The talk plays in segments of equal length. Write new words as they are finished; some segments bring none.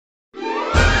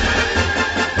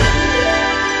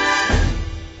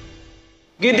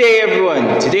Good day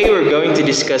everyone! Today we're going to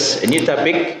discuss a new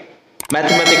topic,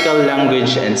 mathematical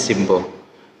language and symbol.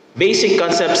 Basic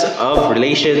concepts of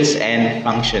relations and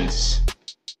functions.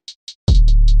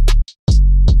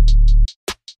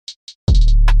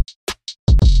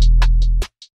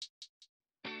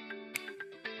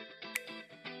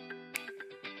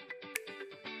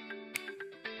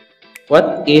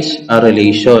 What is a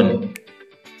relation?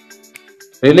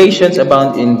 Relations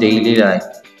abound in daily life.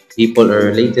 People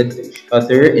are related to each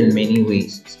other in many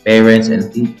ways. Parents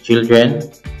and children,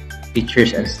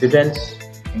 teachers and students,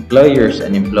 employers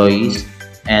and employees,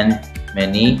 and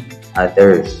many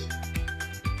others.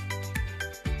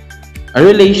 A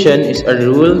relation is a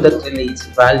rule that relates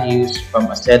values from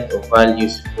a set of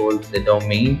values called the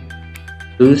domain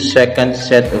to second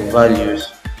set of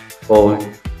values called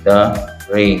the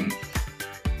range.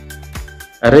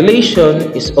 A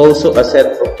relation is also a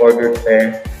set of ordered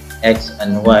pair X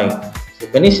and Y. So,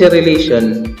 kani si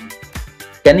relation,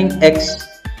 kaning X,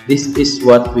 this is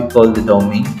what we call the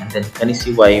domain, and then kani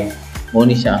si Y, mo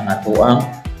ni siya ang atoang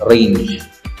range.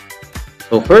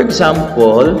 So, for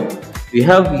example, we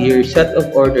have here set of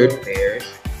ordered pairs,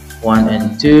 1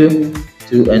 and 2,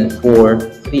 2 and 4,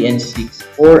 3 and 6,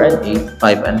 4 and 8,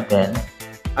 5 and 10.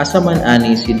 Asa man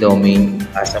ani si domain,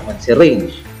 asa man si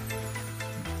range.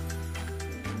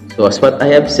 So, as what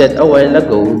I have said a while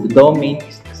ago, the domain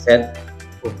is set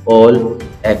of all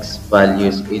X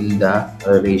values in the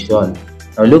relation.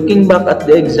 Now, looking back at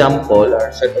the example,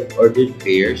 our set of ordered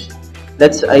pairs,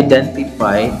 let's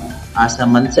identify asa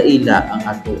man sa ila ang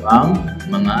atoang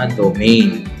mga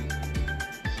domain.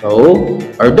 So,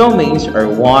 our domains are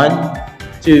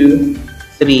 1, 2,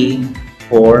 3,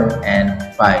 4, and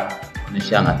 5. Ano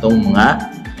siya ang atong mga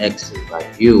X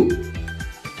value.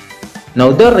 Now,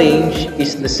 the range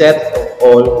is the set of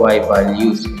all Y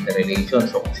values in the relation.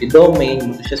 So, kung si domain,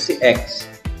 mo siya si X.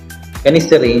 Kani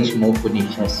si range, mo po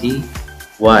siya si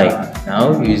Y.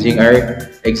 Now, using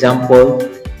our example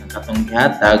ng katong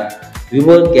gihatag, we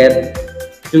will get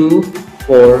 2,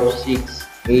 4, 6,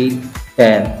 8,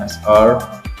 10 as our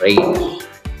range.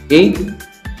 Okay?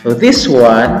 So, this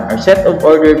one, our set of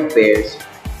ordered pairs,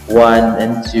 1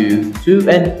 and 2, 2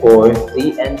 and 4,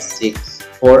 3 and 6,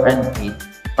 4 and 8,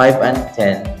 5 and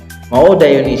 10, mao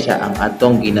dayon ni siya ang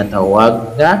atong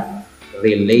ginatawag na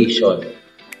relation.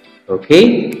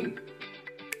 Okay?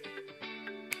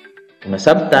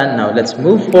 Masabtan, now let's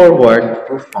move forward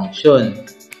to function.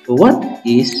 So what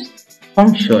is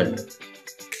function?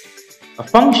 A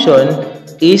function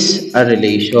is a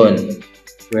relation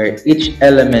where each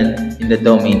element in the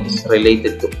domain is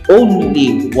related to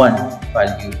only one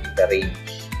value in the range.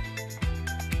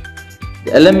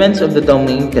 The elements of the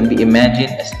domain can be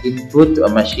imagined as input to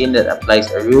a machine that applies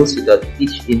a rule so that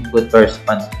each input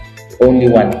corresponds to only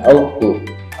one output.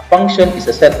 A function is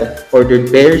a set of ordered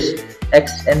pairs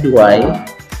X and Y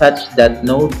such that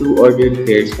no two ordered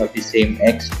pairs have the same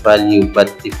X value but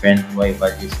different Y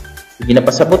values. So,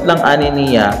 ginapasabot lang ani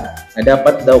niya na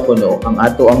dapat daw kuno ang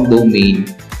ato ang domain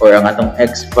or ang atong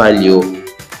X value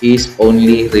is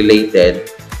only related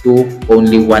to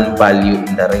only one value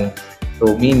in the range.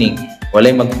 So, meaning,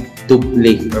 walay mag-double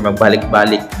or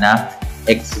magbalik-balik na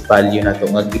X value na ito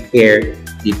mag-pair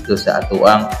dito sa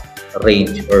atoang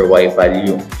range or Y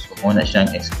value. So, muna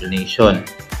siyang explanation.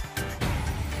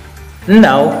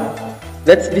 Now,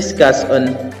 let's discuss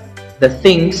on the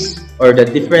things or the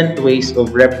different ways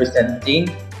of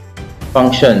representing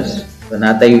functions. So,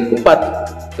 natay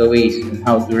upat the ways on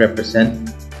how to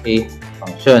represent a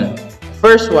function. The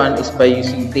first one is by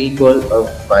using table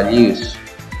of values.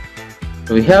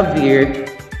 So we have here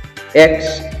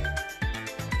X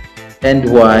and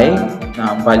Y.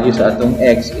 Na ang value sa atong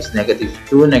X is negative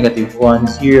 2, negative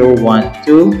 1, 0, 1,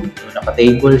 2. So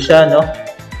naka-table siya, no?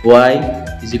 Y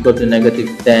is equal to negative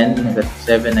 10, negative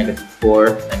 7, negative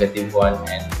 4, negative 1,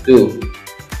 and 2.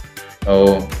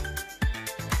 So,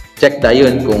 check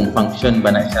tayon kung function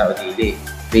ba na siya o dili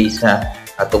based sa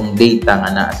atong data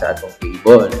nga na sa atong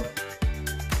table.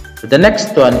 So the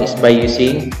next one is by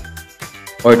using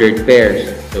ordered pairs.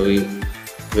 So we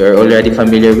are already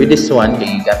familiar with this one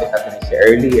kaya gamit natin siya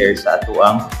earlier sa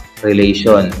atuang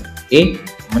relation. Okay?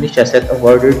 Muna siya set of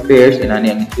ordered pairs.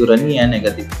 Inani ang itsura niya,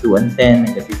 negative 2 and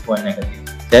 10, negative 1, negative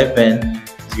 7,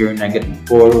 0, negative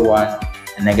 4,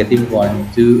 1, and negative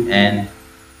 1, 2, and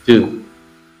 2.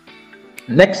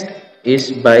 Next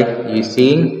is by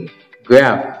using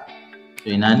graph.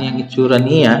 So inani ang itsura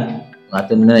niya, kung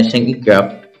ato na siyang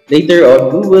i-graph. Later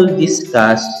on, we will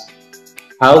discuss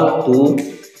how to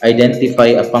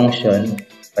identify a function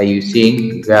by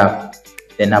using graph.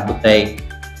 Then, naputay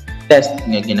test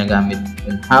nga ginagamit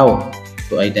on how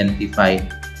to identify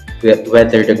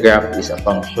whether the graph is a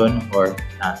function or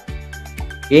not.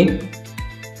 Okay?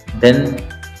 Then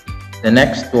the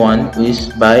next one is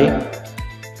by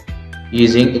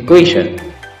using equation.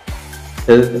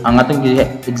 So ang atong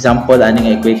example aning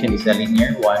equation is a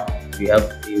linear one. We have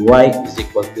a y is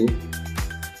equal to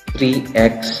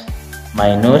 3x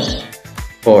minus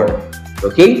 4.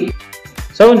 Okay?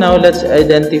 So now let's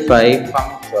identify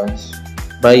functions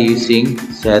by using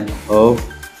set of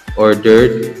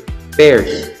ordered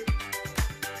pairs.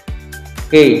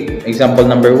 Okay, example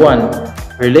number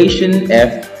 1. Relation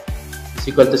f is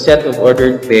equal to set of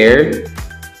ordered pair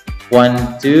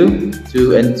 1, 2,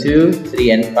 2 and 2,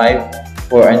 3 and 5,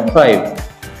 4 and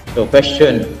 5. So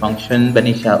question, function ba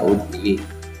ni siya o dili?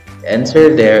 The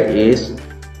answer there is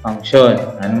function.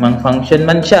 Ano mang function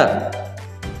man siya?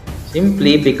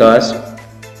 Simply because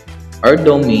our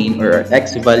domain or our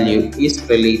x value is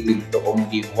related to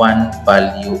only one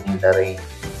value in the range.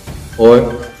 Or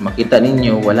makita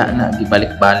ninyo wala na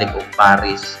gibalik-balik o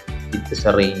pares dito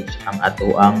sa range ang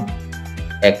atoang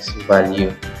x value.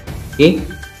 Okay?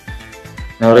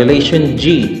 Now relation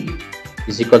G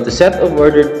is equal to set of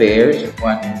ordered pairs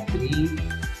 1 and 3,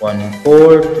 1 and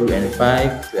 4, 2 and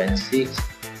 5, 2 and 6,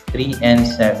 3 and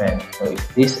 7. So is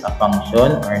this a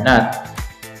function or not?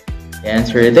 The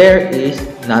answer there is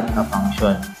not a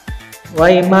function.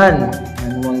 Why man?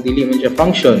 Ano ang dili man siya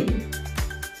function?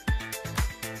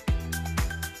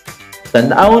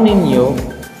 Tandaan ninyo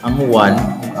ang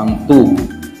 1 ang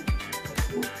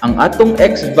 2. Ang atong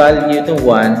x value ng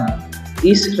 1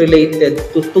 is related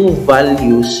to two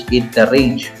values in the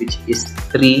range which is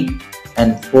 3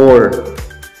 and 4.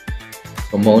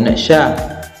 So mauna siya.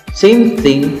 Same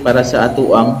thing para sa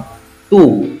ato ang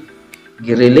 2.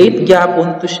 Girelate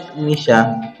gyapon to ni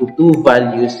siya to two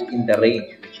values in the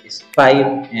range which is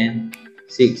 5 and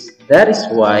 6. That is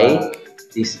why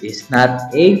this is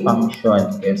not a function.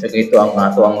 Kaya sa ito ang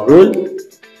ato ang rule.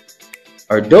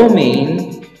 Our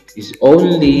domain is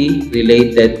only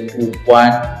related to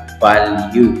one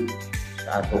value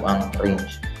sa ato ang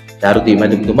range. Daro di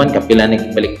madumduman kapila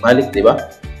nagbalik-balik, di ba?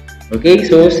 Okay,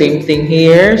 so same thing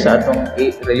here sa atong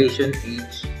relation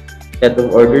H. Set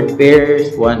of ordered pairs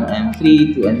 1 and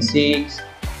 3, 2 and 6,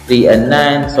 3 and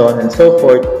 9, so on and so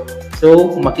forth.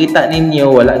 So, kung makita ninyo,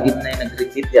 wala gid na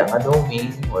nag-repeat ang domain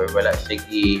or wala siya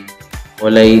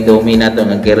walay domain nato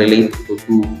nag-relate to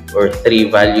 2 or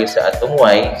 3 values sa atong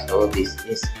y. So, this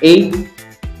is a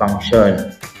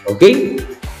function. Okay?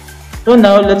 So,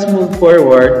 now, let's move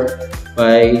forward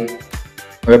by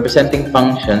representing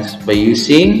functions by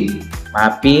using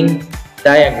mapping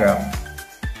diagram.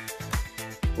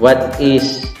 What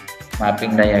is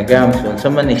mapping diagram? So,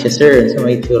 sa man siya, sir? Sa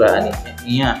may turaan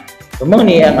niya. So,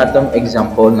 muna ang atong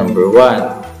example number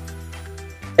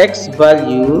 1. X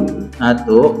value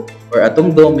nato or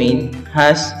atong domain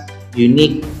has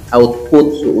unique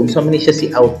output. So, unsa man siya si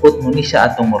output, muna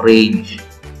siya atong range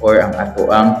or ang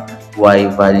ato ang y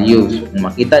value. So, kung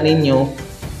makita ninyo,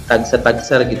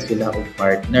 tagsa-tagsa gid sila og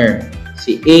partner.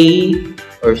 Si A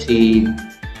or si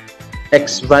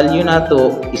X value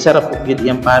nato, isa ra po gid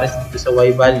iyang pares dito sa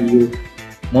y value.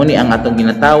 Muni ang atong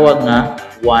ginatawag nga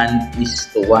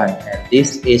 1:1. And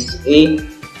this is a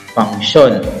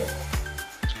function.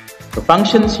 So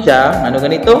functions siya, ano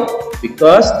ganito?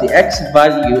 Because the x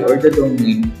value or the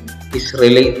domain is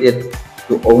related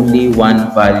to only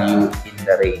one value in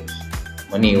the range.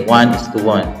 Muni 1:1.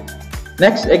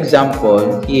 Next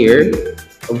example here,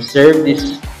 observe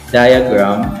this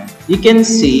diagram. You can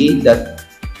see that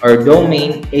our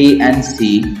domain A and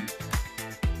C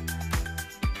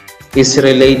is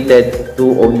related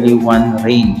to only one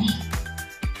range.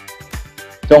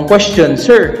 So, ang question,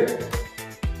 sir,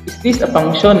 is this a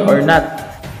function or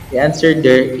not? The answer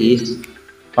there is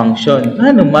function.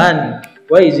 Ano man?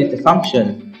 Why is it a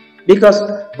function? Because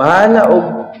bahala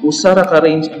og usara ka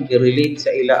range ang i-relate sa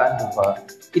ilaan, diba?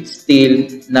 It's still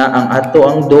na ang ato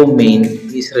ang domain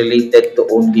is related to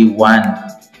only one.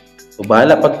 So,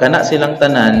 bahala pagkana silang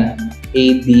tanan, A,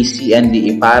 B, C, and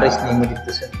D, ipares nimo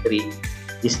dito sa 3,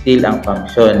 is still ang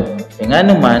function. Kaya nga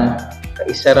naman,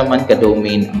 kaisa raman ka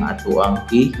domain ang ato ang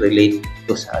i-relate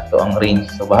to sa ato ang range.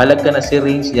 So, bahalag ka na si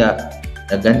range niya,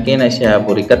 dagan ka na siya,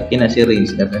 burikat ka na si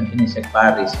range, dagan ka na siya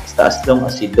pares. Basta as long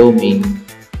as si domain,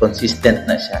 consistent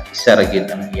na siya, isa ra gyud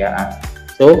ang iyaan.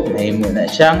 So, nahimo na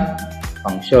siyang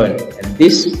function. And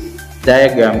this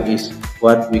diagram is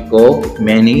what we call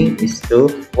many:1.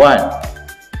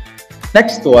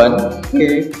 Next one,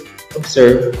 here,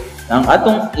 observe, ang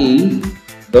atong A,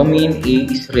 domain A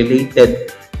is related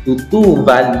to two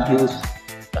values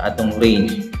sa atong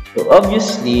range. So,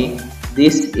 obviously,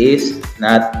 this is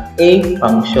not a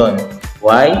function.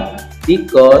 Why?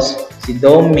 Because si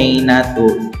domain nato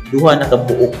duha na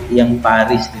kabuok iyang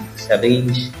pares dito sa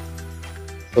range.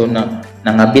 So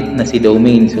nangabit na si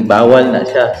domain, so bawal na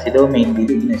siya si domain,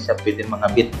 dili na siya pwede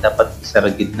mangabit, dapat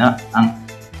isaragid na ang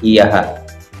iyaha.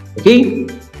 Okay,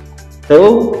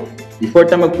 so before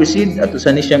ta mag-proceed, ato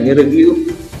sa ni siyang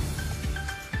i-review.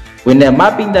 When a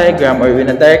mapping diagram or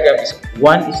when a diagram is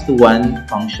 1:1,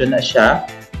 function na siya.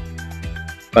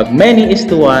 Pag many is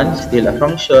to 1, still a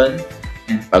function.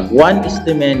 And pag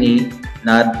 1:many,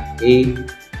 not a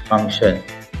function.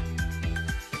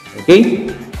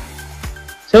 Okay?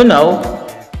 So now,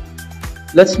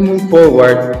 let's move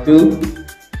forward to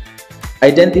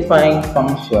identifying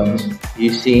functions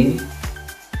using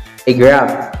a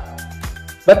graph.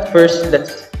 But first,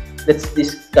 let's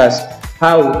discuss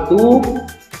how to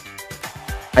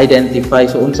identify.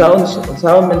 So,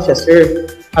 unsaon man siya, sir?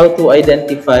 How to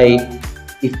identify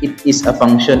if it is a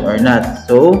function or not?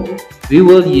 So, we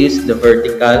will use the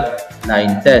vertical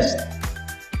line test.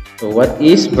 So, what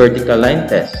is vertical line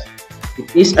test?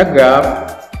 It is a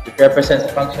graph. It represents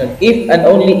a function if and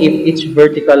only if each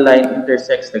vertical line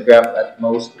intersects the graph at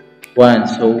most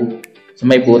once. So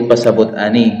may buot pa sa buot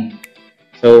ani.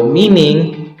 So,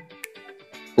 meaning,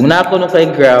 kung napuno kay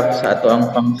graph sa ato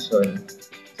ang function,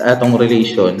 sa atong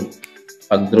relation,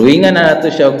 pag drawingan na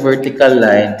nato siya vertical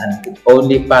line and it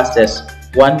only passes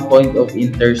one point of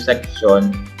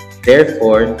intersection,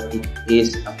 therefore, it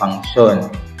is a function.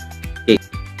 Okay.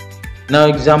 Now,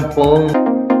 example.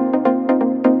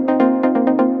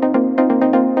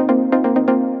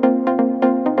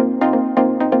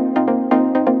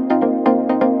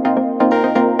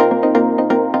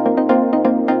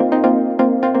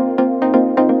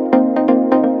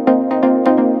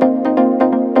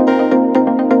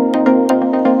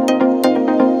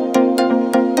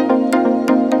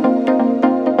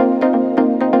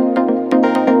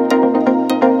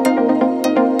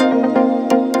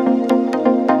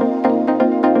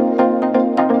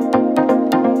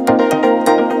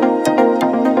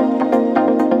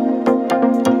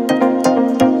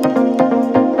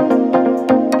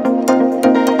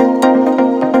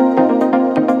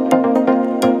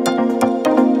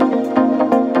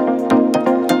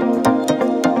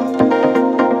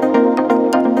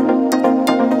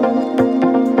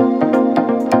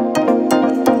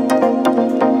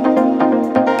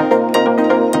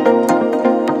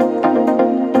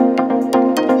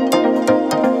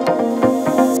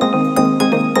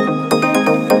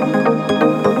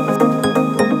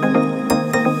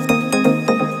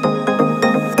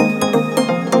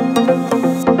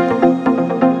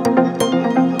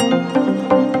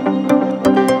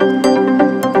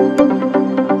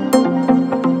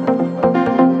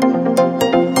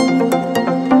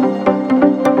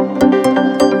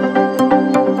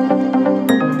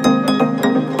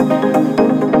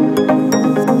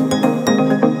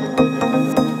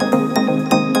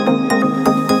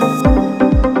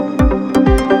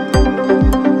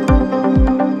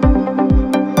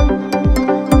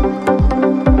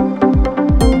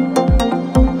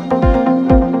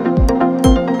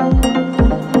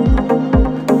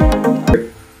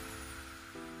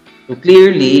 So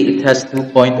clearly, it has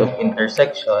 2 points of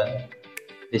intersection.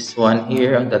 This one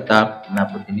here on the top,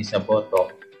 napunti ni sa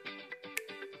bottom.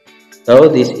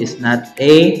 So this is not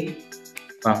a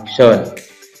function.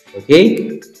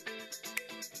 Okay?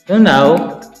 So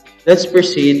now, let's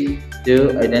proceed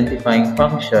to identifying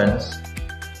functions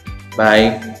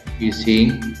by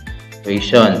using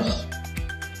equations.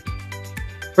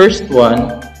 First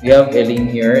one, we have a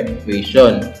linear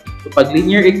equation. So pag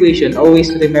linear equation,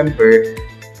 always remember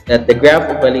that the graph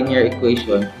of a linear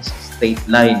equation is a straight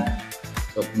line.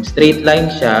 So kung straight line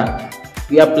siya,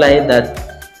 we apply that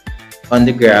on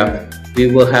the graph, we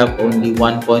will have only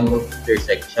one point of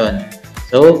intersection.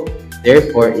 So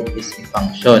therefore, it is a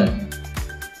function.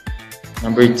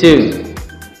 Number 2,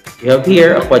 we have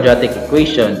here a quadratic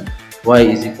equation. Y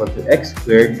is equal to x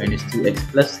squared minus 2x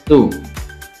plus 2.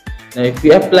 Now, if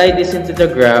we apply this into the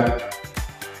graph,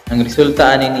 ang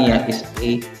resulta niya is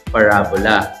a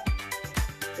parabola.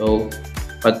 So,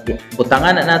 pag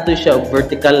butangan na nato siya og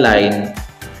vertical line,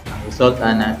 ang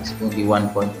resulta na is only one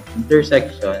point of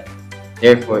intersection.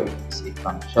 Therefore, it is a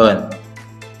function.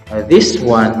 This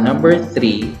one, number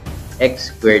 3,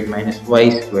 x squared minus y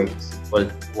squared is equal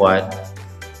to 1.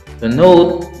 So,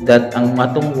 note that ang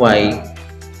matong y,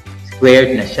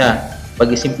 squared na siya.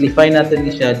 Pag i-simplify natin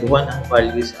siya, duha ang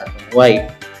values sa atong y.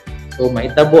 So,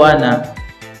 maitabuan na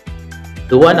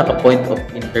duha na ka point of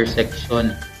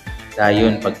intersection.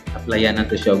 Dayon, pag-applyan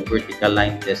nato siya og vertical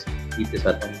line test dito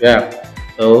sa atong graph.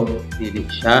 So, dili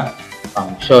siya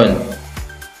function.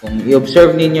 Kung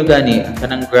i-observe ninyo gani, ang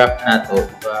kanang graph nato,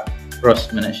 diba,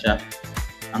 cross man na siya.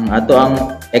 Ang ato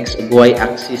ang x ug y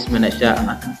axis man na siya.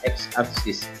 Ang atong x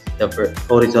axis is the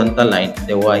horizontal line and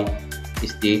the y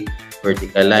is the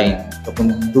vertical line. So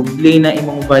kung duble na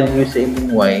imong value sa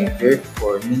imong y,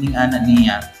 therefore meaning ana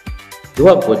niya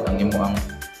duha pod ang imong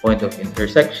point of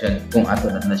intersection kung ato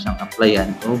na siyang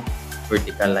applyan o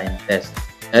vertical line test.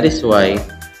 That is why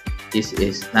this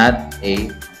is not a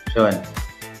function.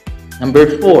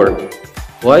 Number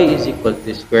 4, y is equal to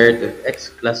the square root of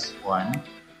x plus 1.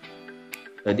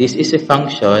 So this is a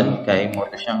function kay mo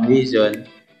to siyang reason.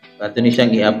 So ato ni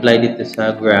siyang i-apply dito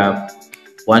sa graph.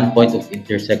 One point of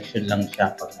intersection lang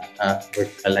siya pag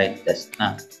naka-vertical line test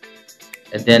na.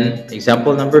 And then,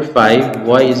 example number 5,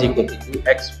 y is equal to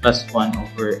 2x plus 1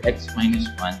 over x minus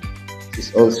 1.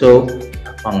 This is also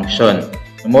a function.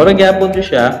 So, mura gyapon to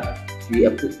siya,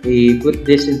 we put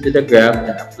this into the graph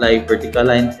and apply vertical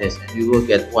line test and we will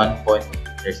get 1 point of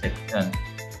intersection.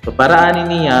 So, para ani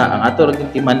niya, ang ato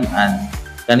ring timan-an,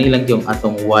 kanilang yung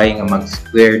atong y nga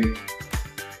mag-squared.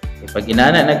 E, pag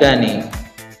inana na gani,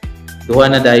 duha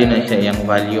na dayon na siya yung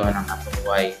value ng atong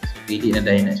y. So, pili na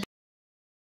dayon na siya.